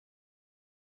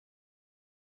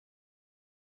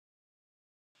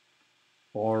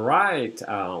All right,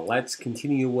 let's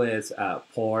continue with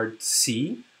part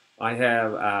C. I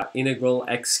have integral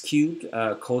x cubed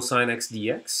cosine x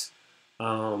dx.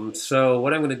 So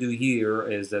what I'm going to do here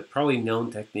is that probably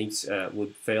known techniques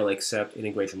would fail except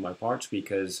integration by parts,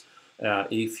 because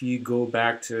if you go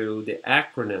back to the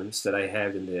acronyms that I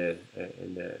had in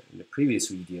the previous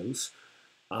videos,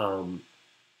 um,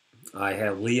 I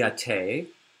have L.I.A.T.E,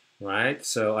 right?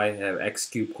 So I have x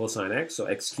cubed cosine x. So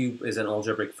x cubed is an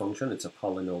algebraic function. It's a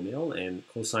polynomial, and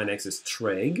cosine x is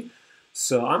trig.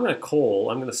 So I'm going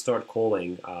to start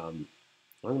calling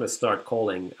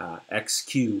x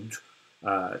cubed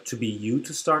to be u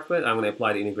to start with. I'm going to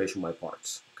apply the integration by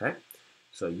parts. Okay.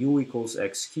 So u equals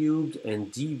x cubed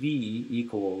and dv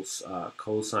equals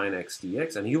cosine x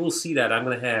dx. And you will see that I'm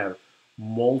going to have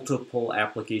multiple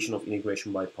application of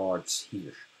integration by parts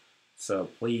here. So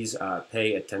please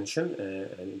pay attention,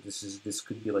 and this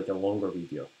could be like a longer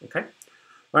video. Okay.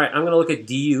 All right. I'm going to look at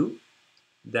du.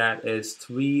 That is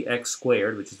 3x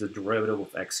squared, which is the derivative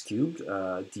of x cubed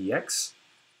dx.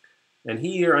 And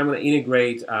here I'm going to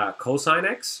integrate cosine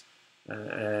x,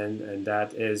 and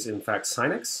that is in fact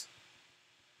sine x.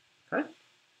 Okay.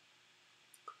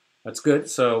 That's good.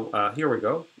 So here we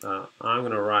go. I'm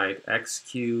going to write x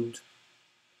cubed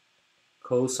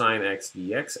cosine x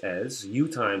dx as u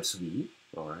times v.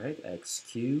 All right, x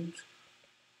cubed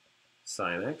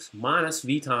sine x minus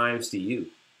v times du.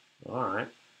 All right,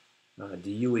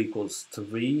 du equals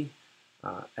 3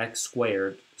 x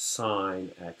squared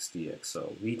sine x dx.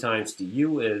 So v times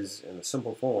du is, in a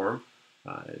simple form,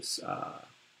 is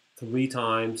 3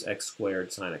 times x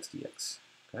squared sine x dx.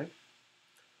 Okay.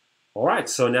 All right,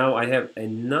 so now I have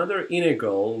another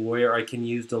integral where I can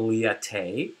use the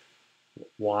L.I.A.T.E.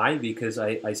 Why? Because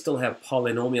I still have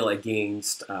polynomial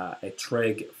against a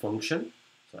trig function,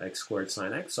 so x squared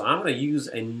sine x. So I'm going to use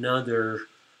another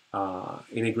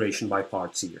integration by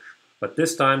parts here. But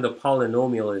this time the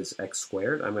polynomial is x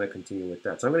squared. I'm going to continue with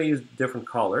that. So I'm going to use different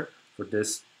color for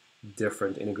this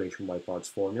different integration by parts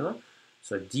formula.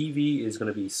 So dv is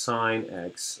going to be sine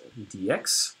x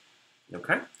dx.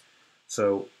 Okay?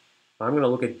 So I'm going to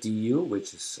look at du,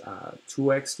 which is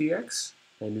 2x dx,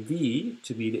 and v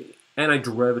to be the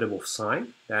antiderivative of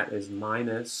sine, that is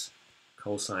minus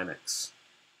cosine x.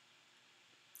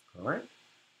 All right.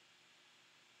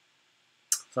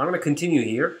 So I'm going to continue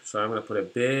here. So I'm going to put a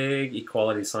big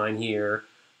equality sign here.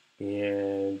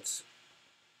 And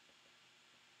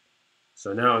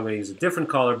so now I'm going to use a different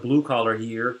color, blue color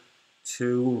here,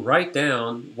 to write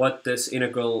down what this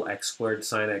integral x squared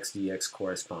sine x dx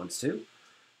corresponds to.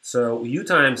 So u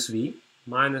times v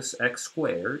minus x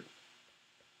squared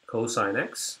cosine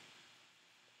x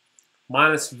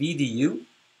minus v du,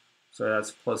 so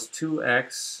that's plus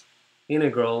 2x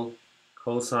integral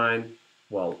cosine,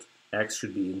 well, x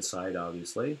should be inside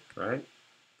obviously, right?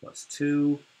 Plus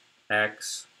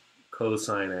 2x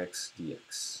cosine x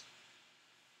dx.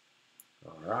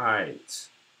 All right.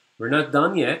 We're not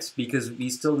done yet because we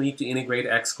still need to integrate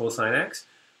x cosine x,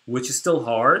 which is still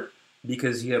hard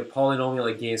because you have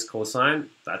polynomial against cosine.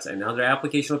 That's another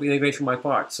application of integration by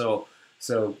parts. So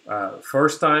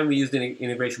first time we used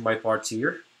integration by parts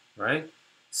here, right?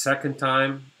 Second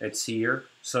time it's here.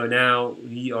 So now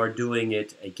we are doing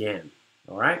it again,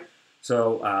 all right?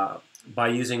 So by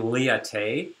using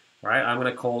L.I.A.T.E, right, I'm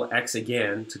going to call x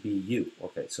again to be u.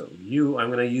 Okay, so u,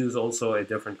 I'm going to use also a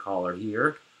different color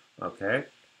here, okay?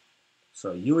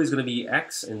 So u is going to be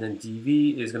x, and then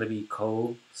dv is going to be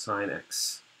cosine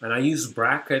x. And I use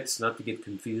brackets not to get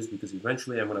confused because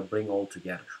eventually I'm going to bring all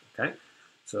together, okay?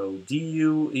 So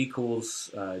du equals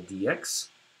dx,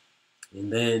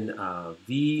 and then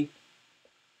v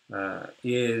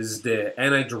is the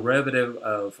antiderivative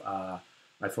of,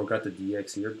 I forgot the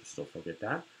dx here, just don't forget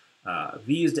that.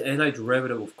 V is the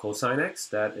antiderivative of cosine x,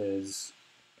 that is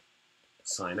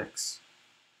sine x,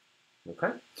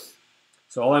 okay?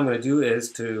 So all I'm going to do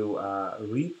is to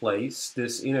replace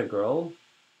this integral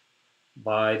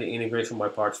by the integration by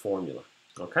parts formula,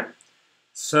 okay?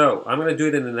 So I'm going to do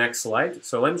it in the next slide.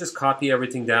 So let me just copy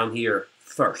everything down here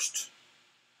first.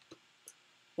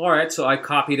 All right, so I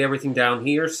copied everything down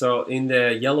here. So in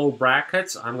the yellow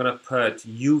brackets, I'm going to put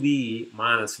uv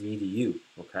minus v du,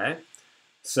 okay?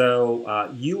 So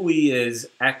uv is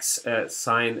x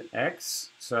sine x.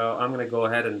 So I'm going to go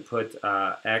ahead and put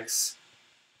x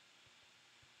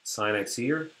sine x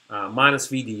here, minus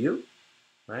v du,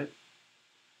 right?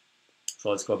 So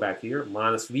let's go back here,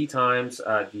 minus v times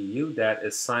du, that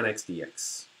is sine x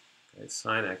dx. Okay,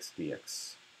 sine x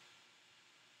dx.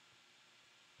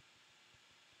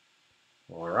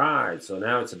 All right, so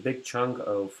now it's a big chunk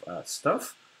of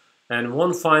stuff. And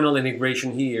one final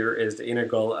integration here is the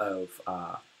integral of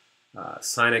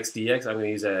sine x dx. I'm going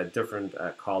to use a different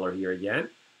color here again.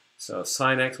 So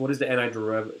sine x, what is the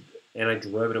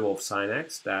antiderivative of sine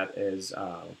x? That is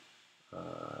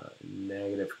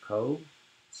negative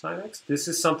cosine x. This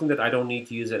is something that I don't need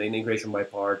to use an integration by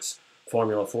parts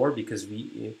formula for, because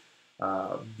we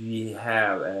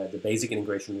have the basic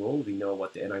integration rule. We know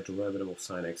what the antiderivative of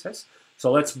sine x is.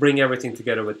 So let's bring everything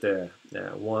together with the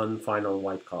one final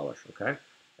white color. Okay,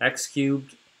 x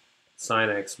cubed sine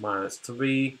x minus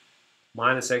 3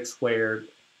 minus x squared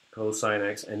cosine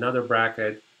x, another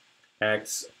bracket,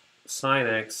 x sine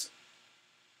x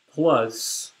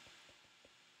plus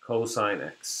cosine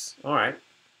x. All right,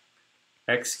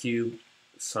 x cubed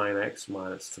sine x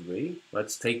minus 3.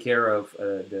 Let's take care of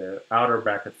the outer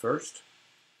bracket first.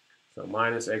 So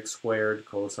minus x squared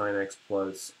cosine x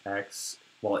plus x,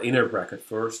 well, inner bracket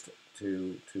first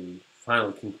to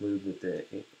finally conclude with the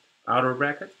outer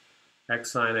bracket,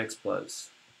 x sine x plus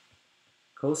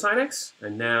cosine x,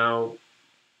 and now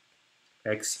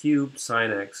x cubed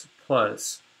sine x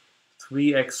plus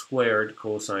 3x squared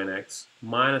cosine x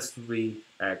minus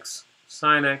 3x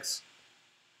sine x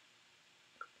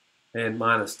and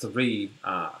minus 3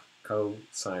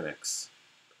 cosine x.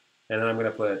 And then I'm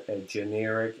going to put a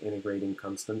generic integrating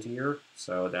constant here,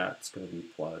 so that's going to be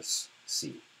plus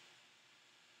c.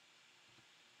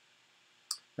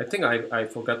 I think I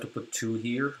forgot to put 2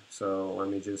 here, so let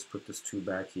me just put this 2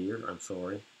 back here. I'm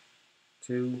sorry.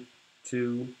 2,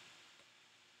 2,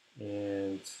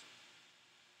 and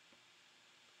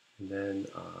then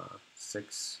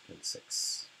 6 and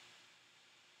 6.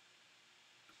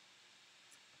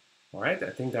 All right, I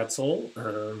think that's all.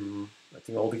 I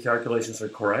think all the calculations are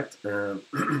correct.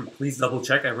 Please double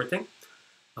check everything.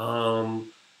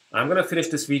 I'm gonna finish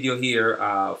this video here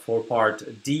for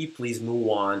part D. Please move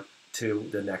on to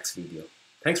the next video.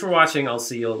 Thanks for watching. I'll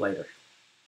see you later.